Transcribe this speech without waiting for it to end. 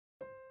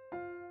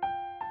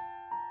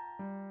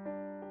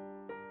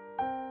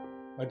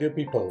My dear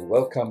people,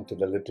 welcome to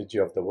the Liturgy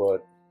of the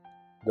Word,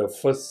 the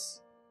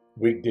first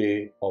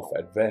weekday of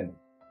Advent.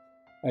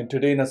 And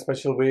today, in a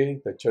special way,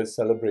 the Church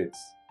celebrates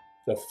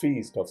the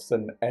feast of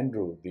St.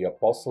 Andrew, the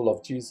Apostle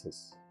of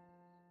Jesus.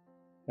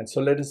 And so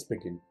let us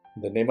begin.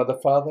 In the name of the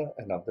Father,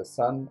 and of the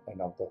Son,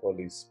 and of the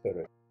Holy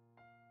Spirit.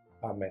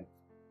 Amen.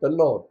 The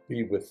Lord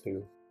be with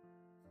you,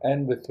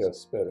 and with your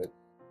spirit.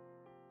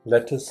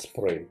 Let us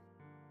pray.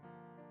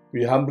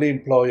 We humbly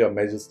implore your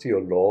Majesty, O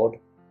Lord,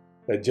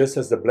 that just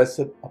as the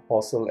blessed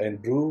Apostle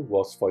Andrew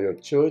was for your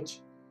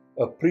church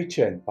a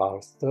preacher and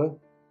pastor,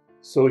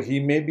 so he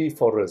may be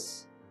for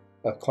us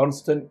a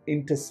constant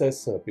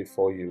intercessor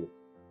before you.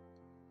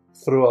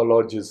 Through our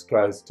Lord Jesus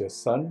Christ, your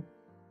Son,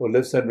 who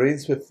lives and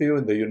reigns with you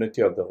in the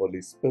unity of the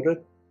Holy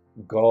Spirit,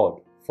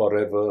 God,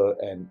 forever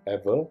and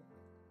ever.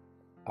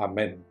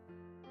 Amen.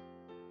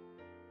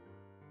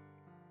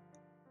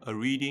 A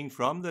reading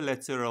from the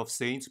letter of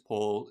St.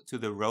 Paul to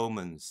the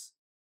Romans.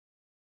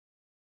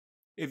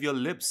 If your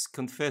lips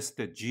confess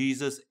that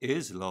Jesus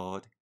is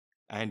Lord,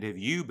 and if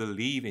you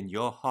believe in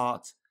your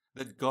heart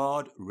that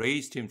God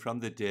raised him from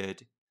the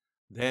dead,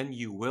 then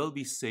you will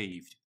be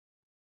saved.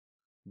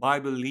 By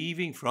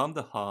believing from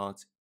the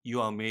heart, you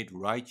are made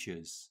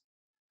righteous.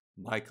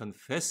 By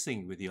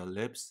confessing with your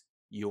lips,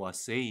 you are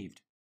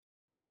saved.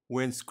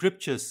 When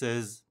Scripture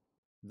says,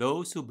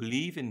 "Those who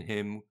believe in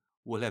him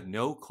will have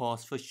no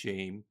cause for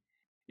shame,"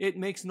 it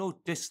makes no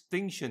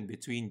distinction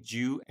between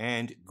Jew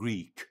and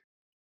Greek.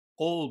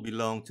 All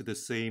belong to the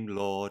same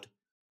Lord,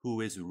 who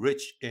is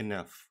rich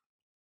enough.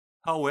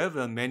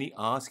 However, many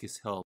ask his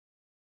help,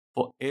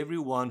 for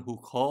everyone who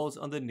calls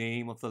on the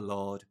name of the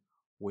Lord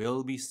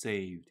will be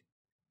saved.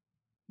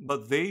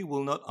 But they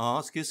will not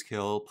ask his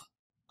help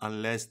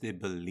unless they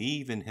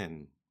believe in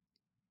him.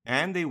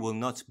 And they will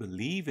not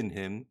believe in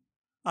him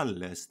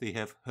unless they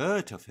have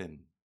heard of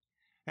him.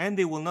 And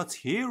they will not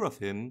hear of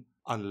him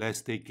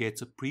unless they get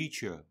a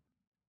preacher.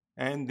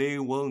 And they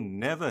will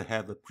never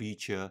have a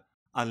preacher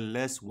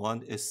unless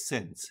one is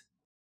sent.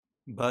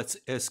 But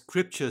as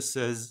Scripture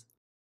says,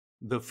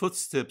 the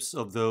footsteps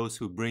of those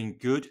who bring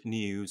good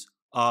news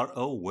are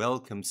a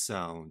welcome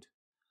sound.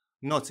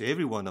 Not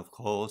everyone, of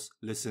course,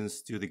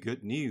 listens to the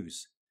good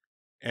news.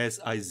 As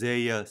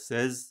Isaiah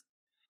says,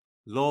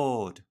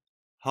 "Lord,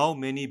 how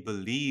many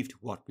believed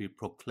what we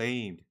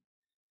proclaimed?"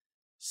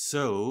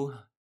 So,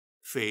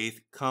 faith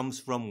comes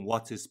from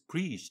what is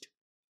preached,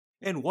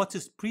 and what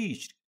is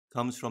preached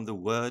comes from the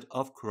word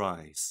of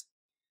Christ.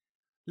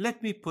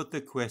 Let me put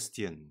the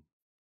question: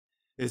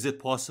 is it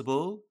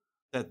possible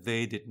that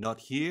they did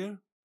not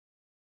hear?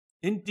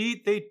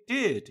 Indeed, they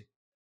did.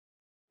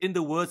 In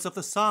the words of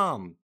the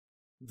psalm,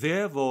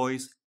 their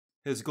voice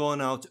has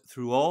gone out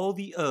through all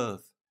the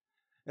earth,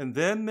 and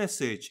their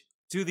message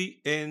to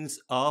the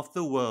ends of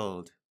the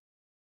world.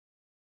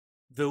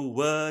 The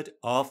word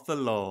of the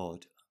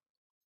Lord.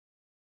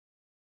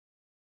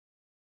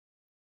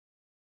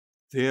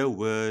 Their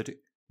word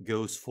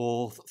goes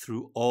forth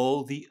through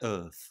all the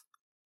earth.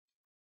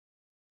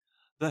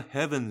 The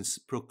heavens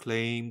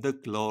proclaim the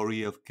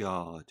glory of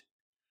God,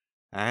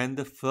 and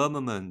the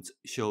firmament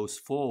shows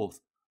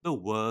forth the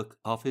work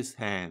of his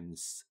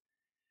hands.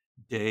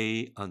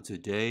 Day unto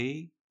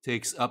day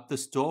takes up the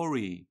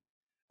story,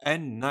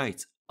 and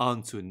night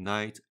unto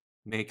night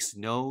makes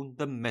known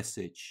the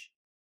message.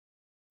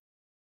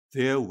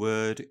 Their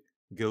word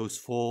goes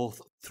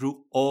forth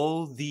through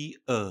all the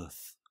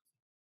earth.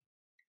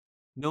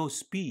 No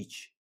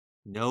speech,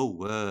 no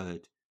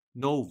word,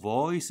 no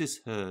voice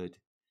is heard,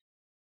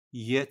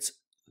 yet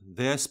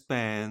their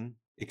span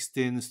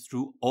extends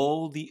through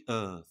all the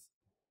earth,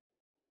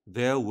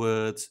 their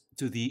words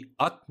to the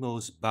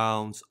utmost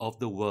bounds of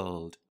the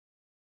world.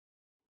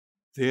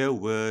 Their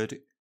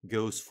word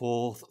goes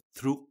forth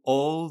through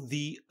all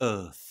the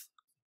earth.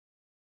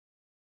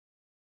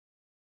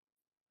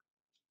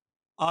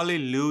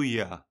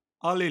 Alleluia,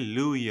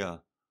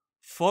 alleluia.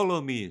 Follow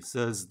me,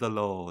 says the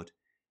Lord,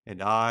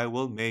 and I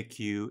will make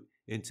you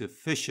into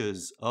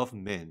fishers of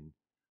men.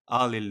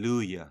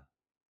 Alleluia.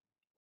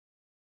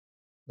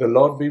 The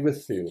Lord be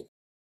with you,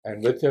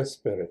 and with your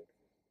spirit.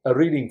 A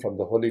reading from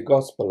the Holy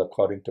Gospel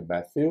according to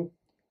Matthew.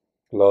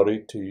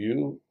 Glory to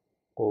you,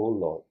 O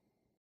Lord.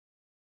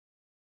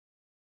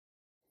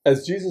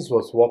 As Jesus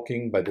was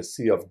walking by the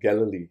Sea of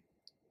Galilee,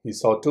 he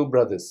saw two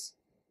brothers,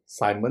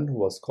 Simon, who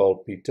was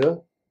called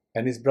Peter,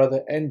 and his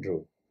brother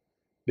Andrew.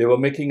 They were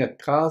making a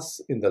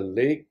cast in the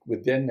lake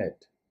with their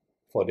net,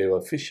 for they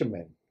were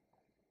fishermen.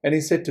 And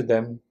he said to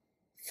them,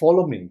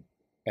 "Follow me,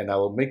 and I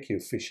will make you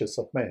fishers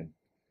of men."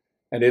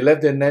 And they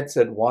left their nets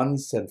at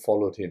once and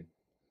followed him.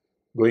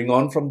 Going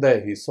on from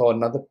there, he saw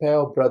another pair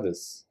of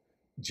brothers,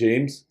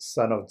 James,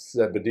 son of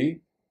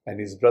Zebedee, and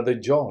his brother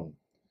John.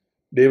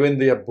 They were in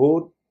their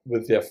boat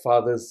with their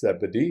father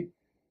Zebedee,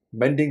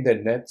 mending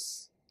their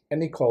nets,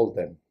 and he called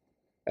them.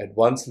 At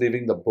once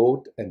leaving the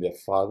boat and their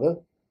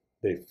father,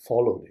 they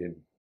followed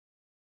him.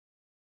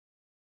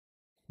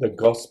 The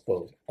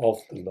Gospel of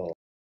the Lord.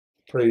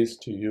 Praise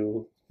to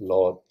you,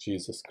 Lord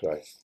Jesus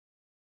Christ.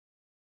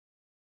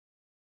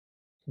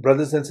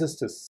 Brothers and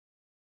sisters,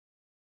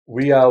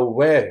 We are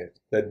aware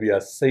that we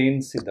are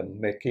saints in the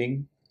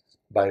making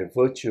by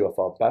virtue of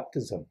our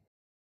baptism.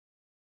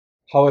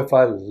 How have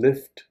I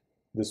lived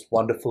this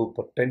wonderful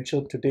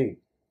potential today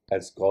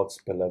as God's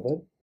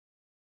beloved?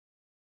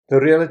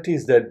 The reality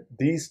is that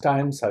these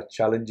times are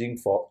challenging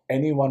for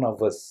any one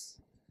of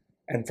us,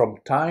 and from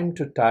time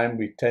to time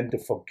we tend to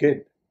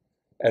forget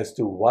as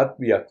to what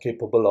we are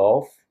capable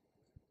of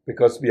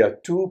because we are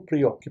too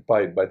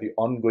preoccupied by the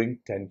ongoing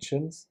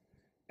tensions,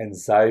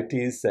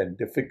 anxieties, and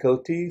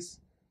difficulties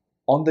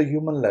on the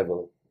human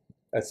level,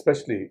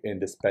 especially in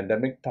these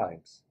pandemic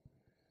times.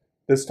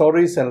 The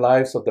stories and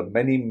lives of the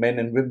many men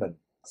and women,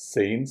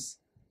 saints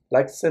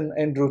like St.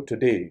 Andrew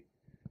today,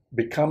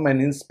 become an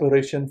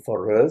inspiration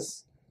for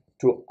us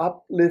to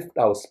uplift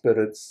our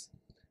spirits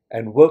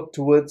and work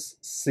towards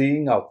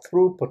seeing our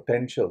true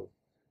potential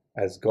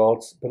as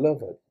God's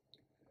beloved.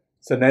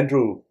 St.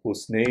 Andrew,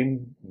 whose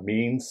name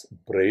means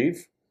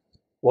brave,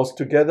 was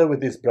together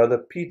with his brother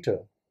Peter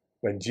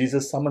when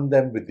Jesus summoned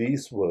them with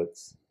these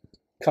words,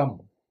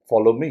 "Come,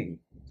 follow me."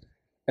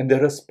 And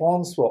their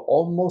response were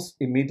almost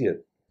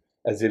immediate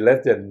as they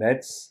left their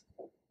nets,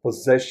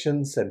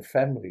 possessions, and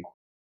family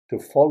to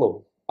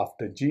follow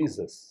after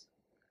Jesus.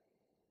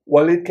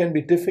 While it can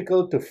be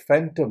difficult to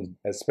fathom,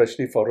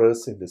 especially for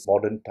us in these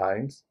modern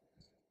times,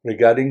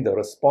 regarding the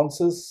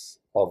responses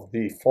of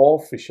the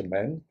four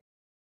fishermen,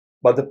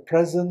 but the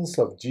presence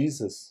of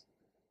Jesus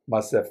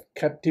must have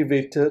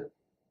captured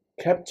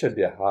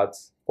their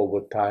hearts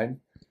over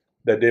time,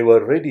 that they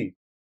were ready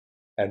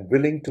and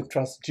willing to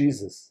trust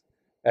Jesus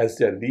as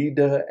their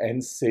leader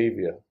and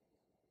savior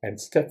and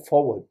step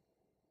forward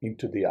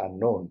into the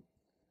unknown.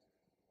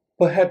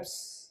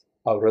 Perhaps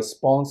our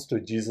response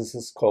to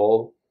Jesus'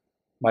 call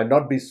might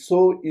not be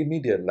so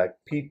immediate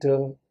like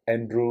Peter,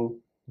 Andrew,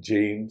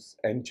 James,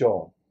 and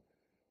John,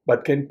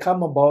 but can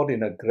come about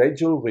in a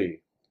gradual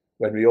way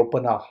when we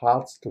open our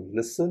hearts to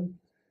listen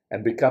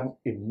and become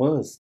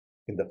immersed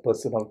in the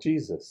person of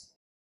Jesus.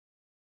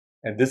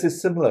 And this is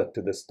similar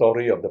to the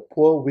story of the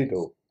poor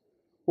widow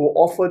who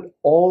offered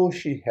all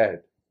she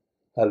had,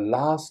 her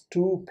last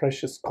two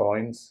precious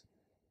coins,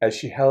 as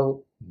she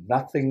held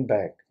nothing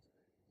back,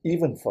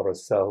 even for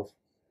herself,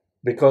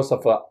 because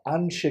of her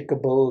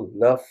unshakable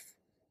love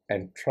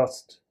and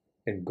trust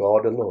in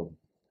God alone.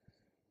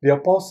 The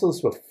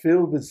apostles were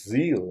filled with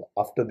zeal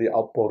after the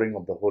outpouring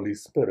of the Holy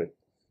Spirit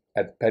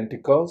at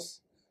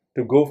Pentecost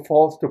to go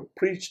forth to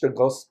preach the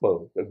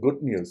gospel, the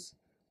good news,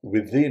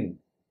 within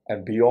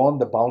and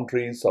beyond the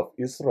boundaries of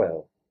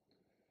Israel.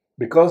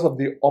 Because of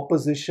the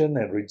opposition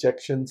and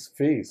rejections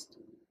faced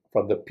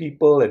from the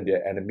people and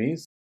their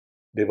enemies,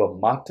 they were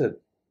martyred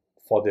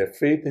for their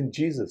faith in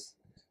Jesus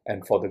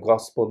and for the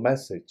gospel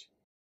message.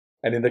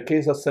 And in the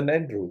case of St.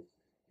 Andrew,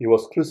 he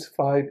was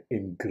crucified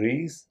in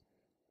Greece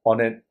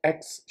on an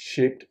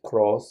X-shaped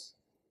cross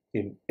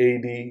in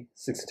AD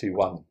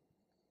 61.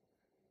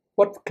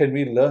 What can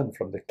we learn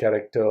from the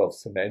character of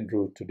St.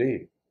 Andrew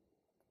today?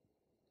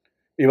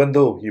 Even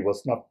though he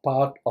was not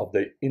part of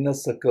the inner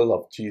circle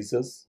of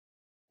Jesus,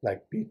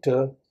 like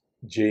Peter,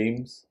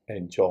 James,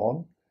 and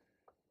John,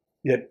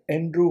 yet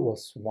Andrew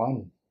was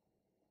one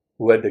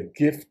who had the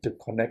gift to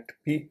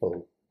connect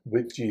people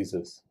with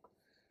Jesus.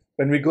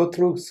 When we go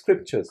through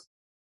scriptures,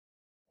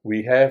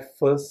 we have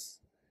first,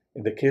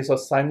 in the case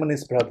of Simon,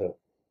 his brother,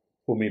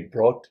 whom he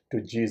brought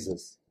to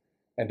Jesus.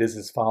 And this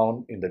is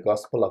found in the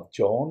Gospel of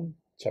John,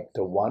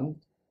 chapter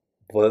 1,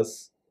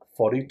 verse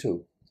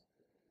 42.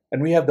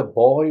 And we have the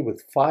boy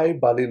with 5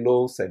 barley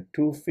loaves and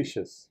 2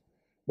 fishes,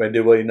 when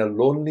they were in a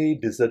lonely,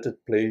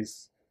 deserted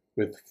place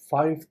with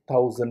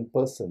 5,000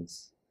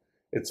 persons.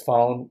 It's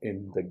found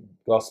in the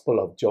Gospel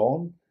of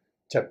John,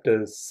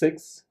 chapter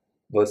 6,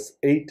 verse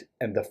 8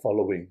 and the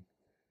following.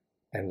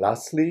 And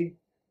lastly,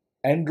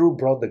 Andrew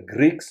brought the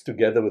Greeks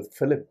together with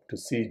Philip to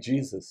see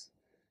Jesus.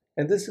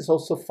 And this is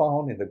also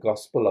found in the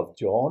Gospel of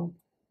John,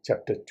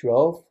 chapter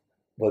 12,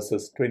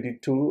 verses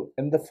 22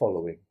 and the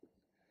following.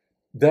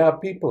 There are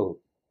people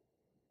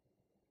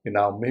in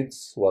our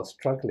midst who are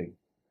struggling,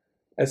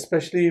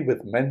 especially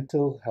with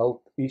mental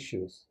health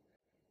issues,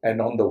 and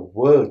on the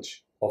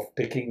verge of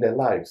taking their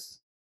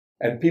lives.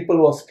 And people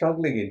who are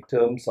struggling in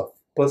terms of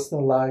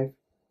personal life,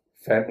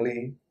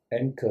 family,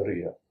 and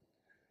career.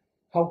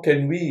 How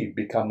can we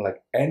become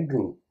like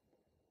Andrew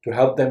to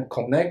help them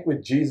connect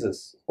with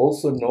Jesus,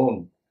 also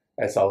known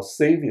as our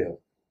Savior,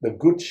 the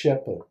Good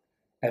Shepherd,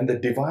 and the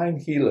Divine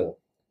Healer,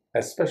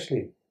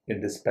 especially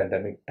in these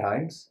pandemic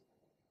times?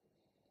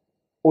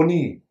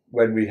 Only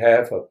when we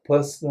have a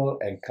personal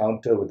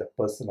encounter with the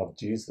person of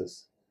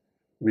Jesus,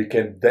 we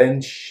can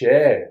then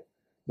share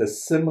the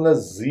similar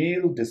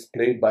zeal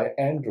displayed by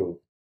Andrew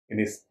in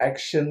his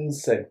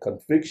actions and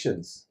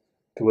convictions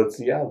towards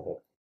the other.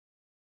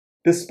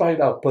 Despite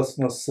our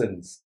personal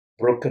sins,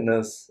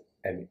 brokenness,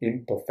 and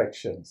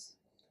imperfections,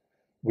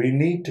 we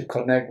need to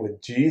connect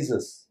with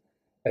Jesus,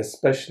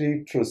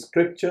 especially through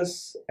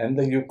scriptures and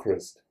the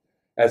Eucharist,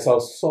 as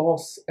our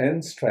source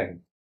and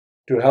strength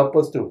to help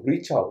us to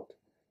reach out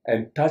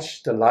and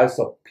touch the lives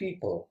of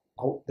people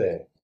out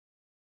there.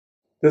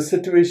 The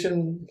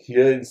situation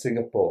here in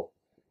Singapore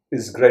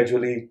is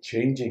gradually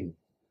changing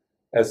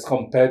as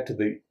compared to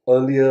the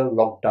earlier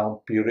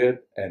lockdown period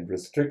and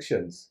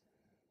restrictions,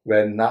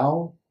 where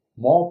now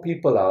more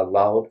people are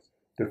allowed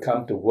to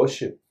come to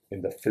worship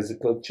in the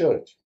physical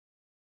church.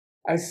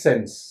 I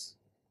sense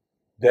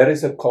there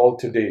is a call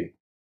today,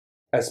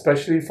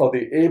 especially for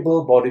the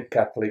able-bodied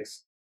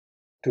Catholics,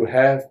 to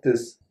have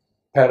this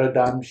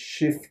paradigm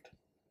shift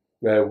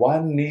where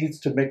one needs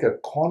to make a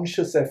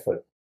conscious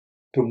effort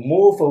to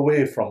move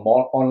away from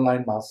more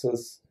online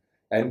masses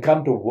and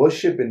come to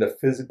worship in the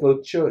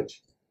physical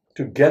church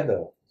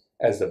together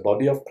as the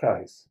body of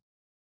Christ.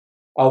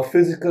 Our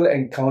physical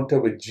encounter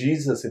with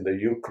Jesus in the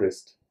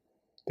Eucharist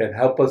can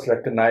help us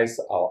recognize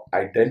our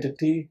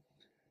identity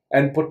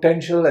and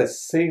potential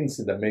as saints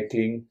in the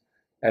making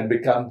and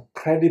become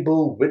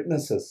credible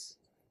witnesses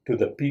to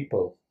the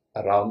people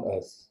around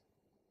us.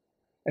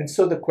 And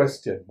so the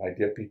question, my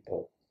dear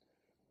people,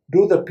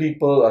 do the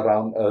people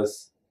around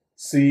us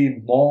see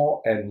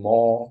more and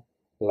more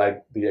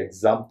like the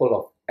example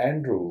of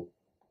Andrew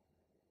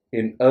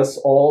in us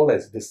all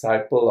as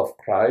disciples of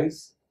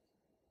Christ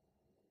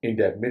in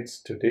their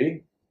midst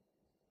today?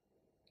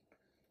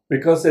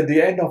 Because at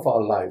the end of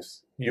our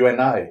lives, you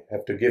and I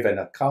have to give an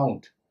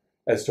account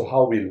as to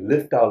how we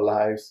lived our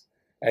lives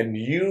and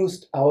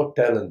used our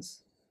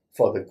talents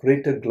for the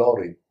greater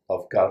glory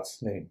of God's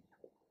name.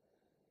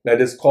 Let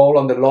us call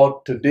on the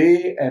Lord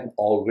today and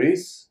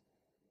always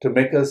to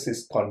make us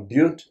his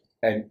conduit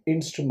and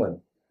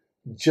instrument,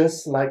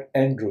 just like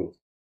Andrew,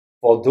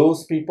 for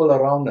those people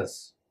around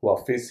us who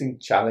are facing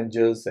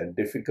challenges and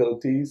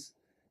difficulties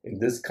in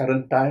these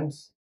current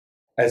times,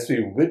 as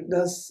we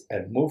witness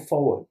and move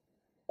forward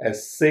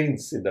as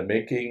saints in the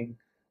making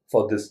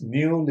for this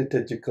new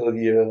liturgical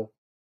year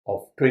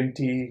of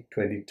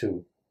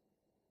 2022.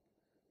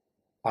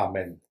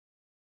 Amen.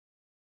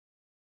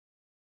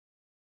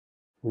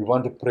 We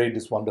want to pray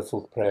this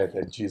wonderful prayer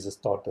that Jesus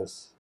taught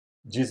us.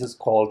 Jesus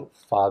called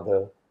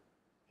Father,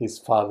 his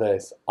Father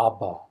as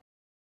Abba,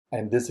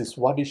 and this is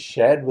what he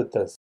shared with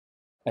us.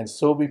 And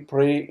so we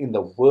pray in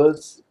the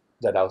words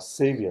that our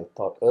Savior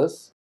taught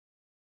us.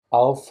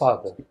 Our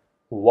Father,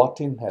 who art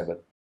in heaven,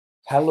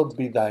 hallowed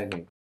be thy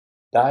name.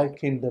 Thy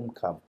kingdom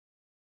come.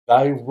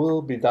 Thy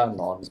will be done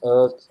on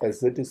earth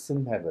as it is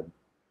in heaven.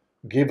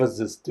 Give us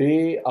this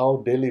day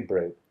our daily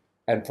bread,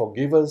 and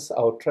forgive us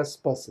our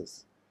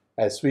trespasses,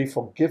 as we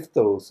forgive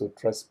those who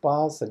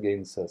trespass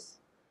against us.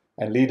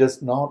 And lead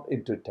us not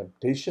into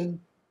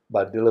temptation,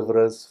 but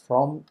deliver us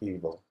from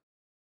evil.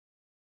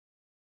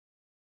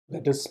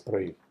 Let us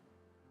pray.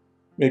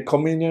 May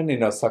communion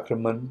in our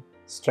sacrament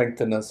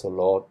strengthen us, O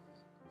Lord,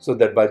 so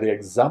that by the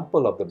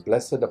example of the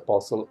blessed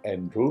Apostle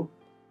Andrew,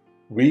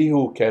 we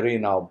who carry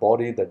in our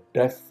body the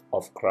death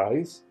of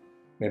Christ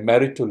may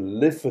merit to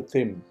live with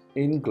him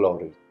in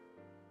glory,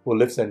 who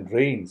lives and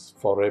reigns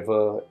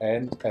forever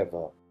and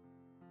ever.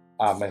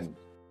 Amen.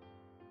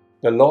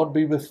 The Lord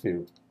be with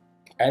you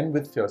and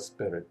with your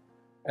spirit,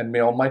 and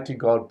may Almighty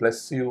God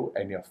bless you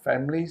and your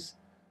families,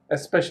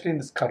 especially in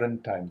these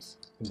current times.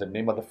 In the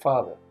name of the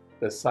Father,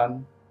 the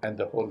Son, and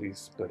the Holy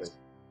Spirit.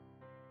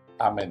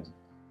 Amen.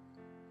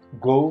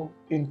 Go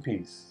in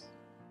peace.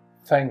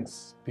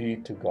 Thanks be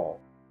to God.